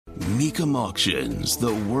Mecum Auctions,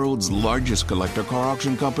 the world's largest collector car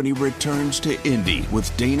auction company, returns to Indy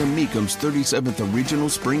with Dana Mecum's 37th Original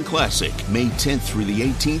Spring Classic, May 10th through the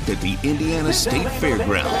 18th at the Indiana State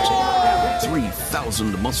Fairgrounds.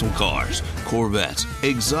 3,000 muscle cars, Corvettes,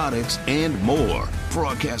 exotics, and more.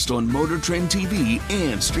 Broadcast on Motor Trend TV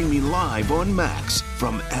and streaming live on Max.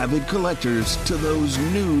 From avid collectors to those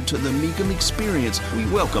new to the Mecum experience, we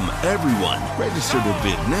welcome everyone. Register to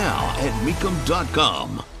bid now at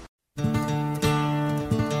Mecum.com.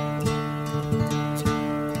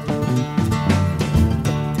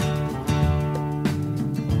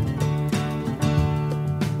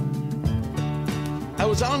 I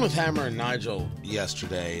was on with Hammer and Nigel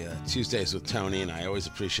yesterday, Tuesdays with Tony, and I always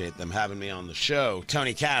appreciate them having me on the show.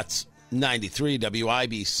 Tony Katz, 93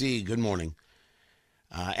 WIBC. Good morning.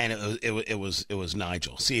 And it was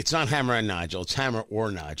Nigel. See, it's not Hammer and Nigel. It's Hammer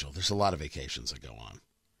or Nigel. There's a lot of vacations that go on.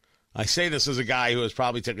 I say this as a guy who has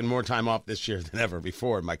probably taken more time off this year than ever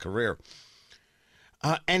before in my career.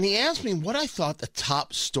 And he asked me what I thought the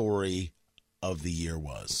top story of the year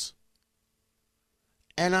was.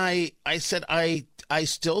 And I said, I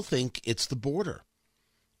still think it's the border.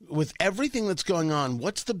 With everything that's going on,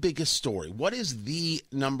 what's the biggest story? What is the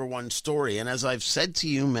number one story? And as I've said to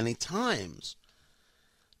you many times,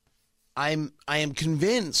 I am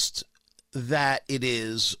convinced that it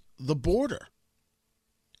is the border.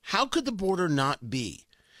 How could the border not be?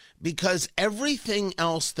 Because everything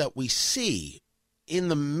else that we see in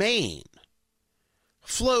the main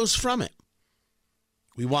flows from it.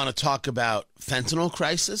 We want to talk about fentanyl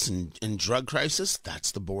crisis and drug crisis.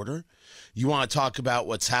 That's the border. You want to talk about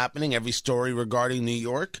what's happening, every story regarding New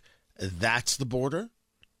York. That's the border.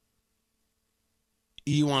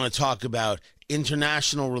 You want to talk about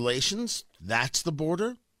international relations. That's the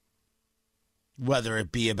border. Whether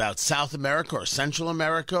it be about South America or Central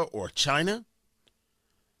America or China.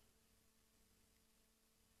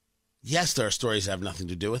 Yes, there are stories that have nothing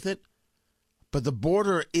to do with it. But the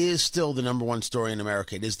border is still the number one story in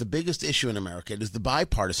America. It is the biggest issue in America. It is the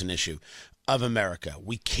bipartisan issue of America.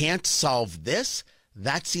 We can't solve this.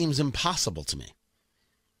 That seems impossible to me.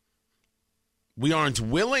 We aren't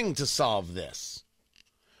willing to solve this.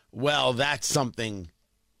 Well, that's something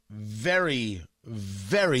very,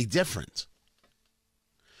 very different.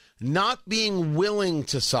 Not being willing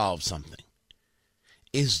to solve something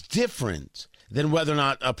is different than whether or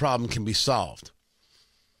not a problem can be solved.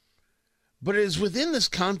 But it is within this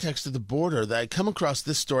context of the border that I come across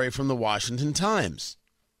this story from the Washington Times.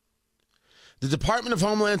 The Department of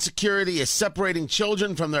Homeland Security is separating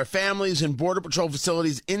children from their families in Border Patrol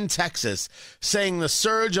facilities in Texas, saying the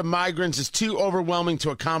surge of migrants is too overwhelming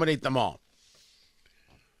to accommodate them all.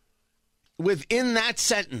 Within that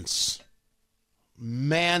sentence,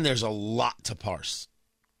 man, there's a lot to parse.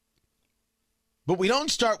 But we don't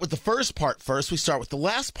start with the first part first, we start with the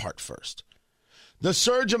last part first. The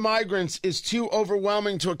surge of migrants is too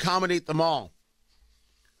overwhelming to accommodate them all.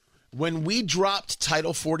 When we dropped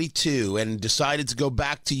Title 42 and decided to go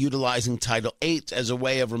back to utilizing Title 8 as a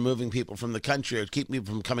way of removing people from the country or keep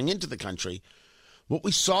people from coming into the country, what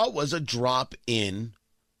we saw was a drop in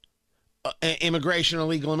immigration,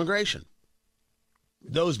 illegal immigration.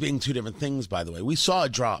 Those being two different things, by the way. We saw a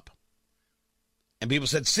drop. And people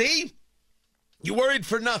said, see, you worried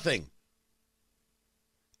for nothing.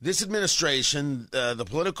 This administration, the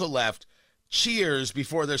political left, cheers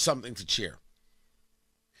before there's something to cheer.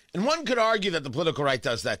 And one could argue that the political right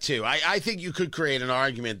does that too. I think you could create an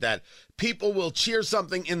argument that people will cheer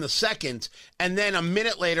something in the second, and then a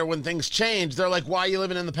minute later when things change, they're like, why are you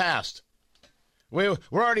living in the past? We're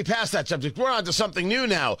already past that subject. We're on to something new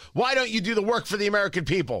now. Why don't you do the work for the American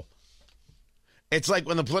people? It's like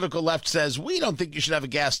when the political left says, we don't think you should have a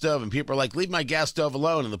gas stove. And people are like, leave my gas stove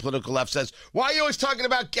alone. And the political left says, why are you always talking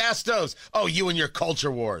about gas stoves? Oh, you and your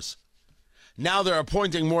culture wars. Now they're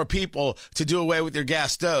appointing more people to do away with your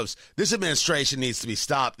gas stoves. This administration needs to be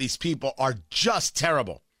stopped. These people are just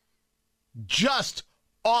terrible. Just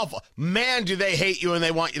awful. Man, do they hate you and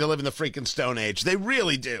they want you to live in the freaking Stone Age. They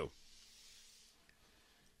really do.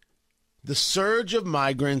 The surge of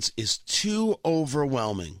migrants is too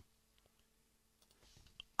overwhelming.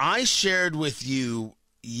 I shared with you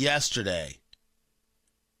yesterday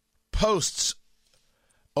posts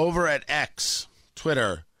over at X,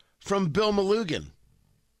 Twitter, from Bill Malugin.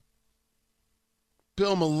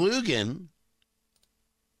 Bill Malugin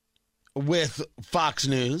with Fox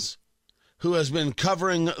News, who has been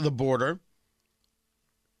covering the border.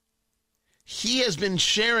 He has been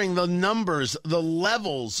sharing the numbers, the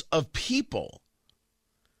levels of people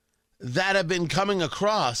that have been coming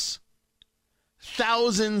across.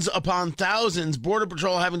 Thousands upon thousands, Border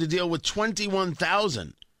Patrol having to deal with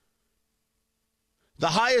 21,000 The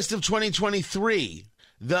highest of 2023.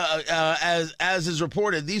 As is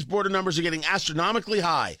reported, these border numbers are getting astronomically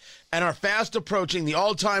high and are fast approaching the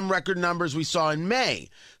all-time record numbers we saw in May.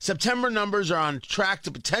 September numbers are on track to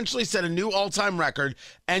potentially set a new all-time record,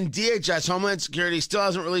 and DHS, Homeland Security, still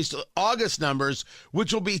hasn't released August numbers,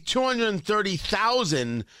 which will be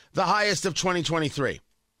 230,000, the highest of 2023.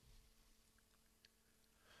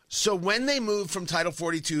 So when they moved from Title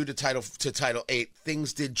 42 to Title 8,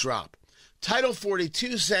 things did drop. Title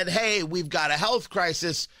 42 said, hey, we've got a health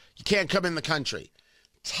crisis. You can't come in the country.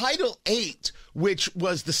 Title 8, which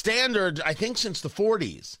was the standard, I think, since the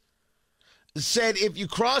 40s, said if you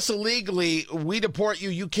cross illegally, we deport you.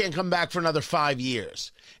 You can't come back for another 5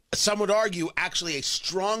 years. Some would argue actually a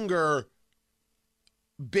stronger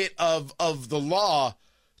bit of the law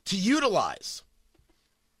to utilize.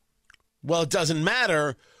 Well, it doesn't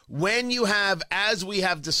matter when you have, as we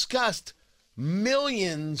have discussed,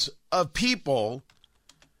 millions of people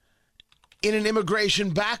in an immigration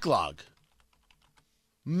backlog.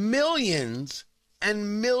 Millions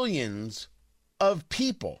and millions of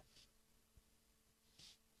people.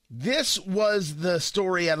 This was the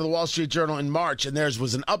story out of the Wall Street Journal in March, and theirs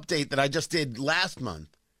was an update that I just did last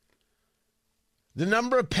month. The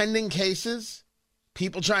number of pending cases,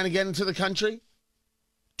 people trying to get into the country,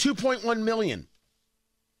 2.1 million.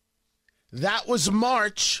 That was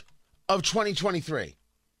March of 2023.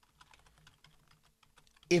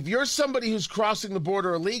 If you're somebody who's crossing the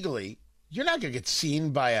border illegally, you're not going to get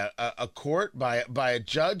seen by a court, by a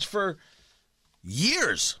judge for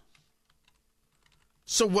years.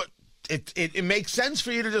 So what? It makes sense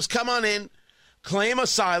for you to just come on in, claim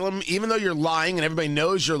asylum, even though you're lying and everybody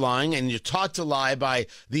knows you're lying and you're taught to lie by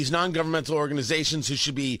these non-governmental organizations who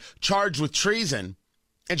should be charged with treason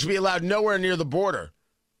and should be allowed nowhere near the border.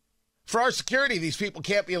 For our security, these people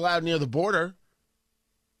can't be allowed near the border.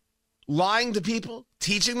 Lying to people,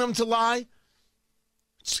 teaching them to lie,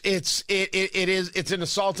 it's an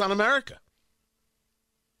assault on America.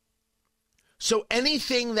 So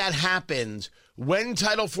anything that happened when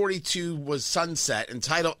Title 42 was sunset and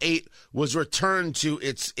Title 8 was returned to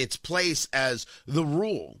its place as the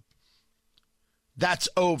rule, that's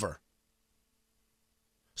over.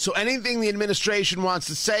 So anything the administration wants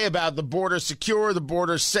to say about the border secure, the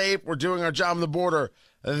border safe, we're doing our job on the border,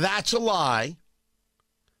 that's a lie.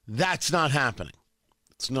 That's not happening.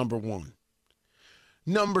 That's number one.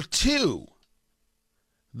 Number two,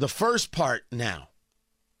 the first part now.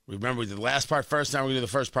 Remember, we did the last part first, now we're going to do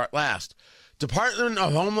the first part last. Department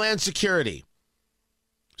of Homeland Security,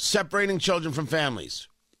 separating children from families.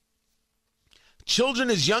 Children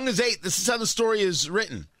as young as 8, this is how the story is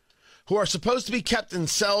written, who are supposed to be kept in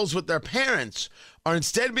cells with their parents are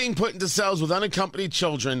instead being put into cells with unaccompanied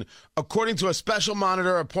children, according to a special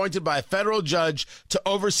monitor appointed by a federal judge to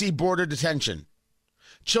oversee border detention.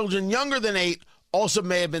 Children younger than 8 also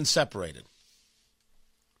may have been separated.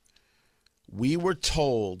 We were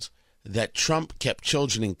told that Trump kept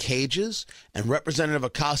children in cages, and Representative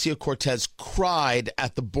Ocasio-Cortez cried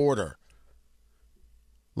at the border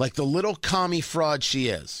like the little commie fraud she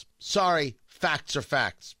is. Sorry, facts are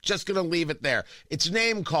facts. Just going to leave it there. It's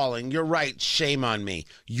name calling. You're right. Shame on me.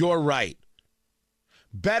 You're right.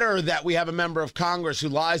 Better that we have a member of Congress who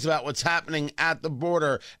lies about what's happening at the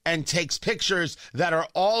border and takes pictures that are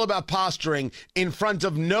all about posturing in front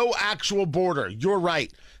of no actual border. You're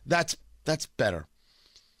right. That's better.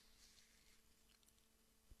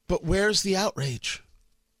 But where's the outrage?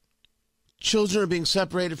 Children are being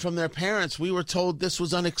separated from their parents. We were told this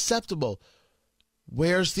was unacceptable.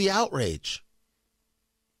 Where's the outrage?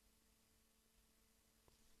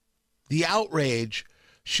 The outrage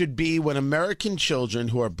should be when American children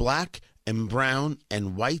who are black and brown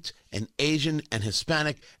and white and Asian and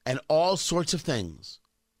Hispanic and all sorts of things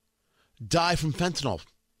die from fentanyl,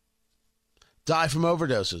 die from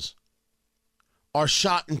overdoses, are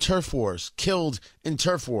shot in turf wars, killed in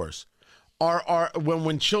turf wars,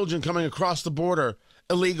 when children coming across the border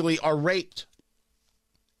illegally are raped.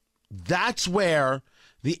 That's where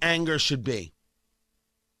the anger should be.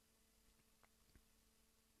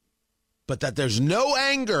 But that there's no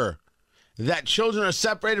anger that children are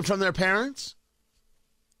separated from their parents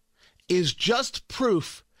is just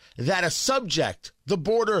proof that a subject, the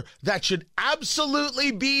border, that should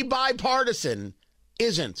absolutely be bipartisan,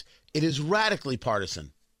 isn't. It is radically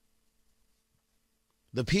partisan.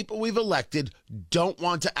 The people we've elected don't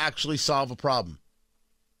want to actually solve a problem.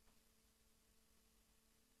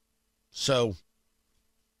 So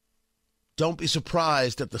don't be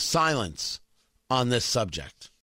surprised at the silence on this subject.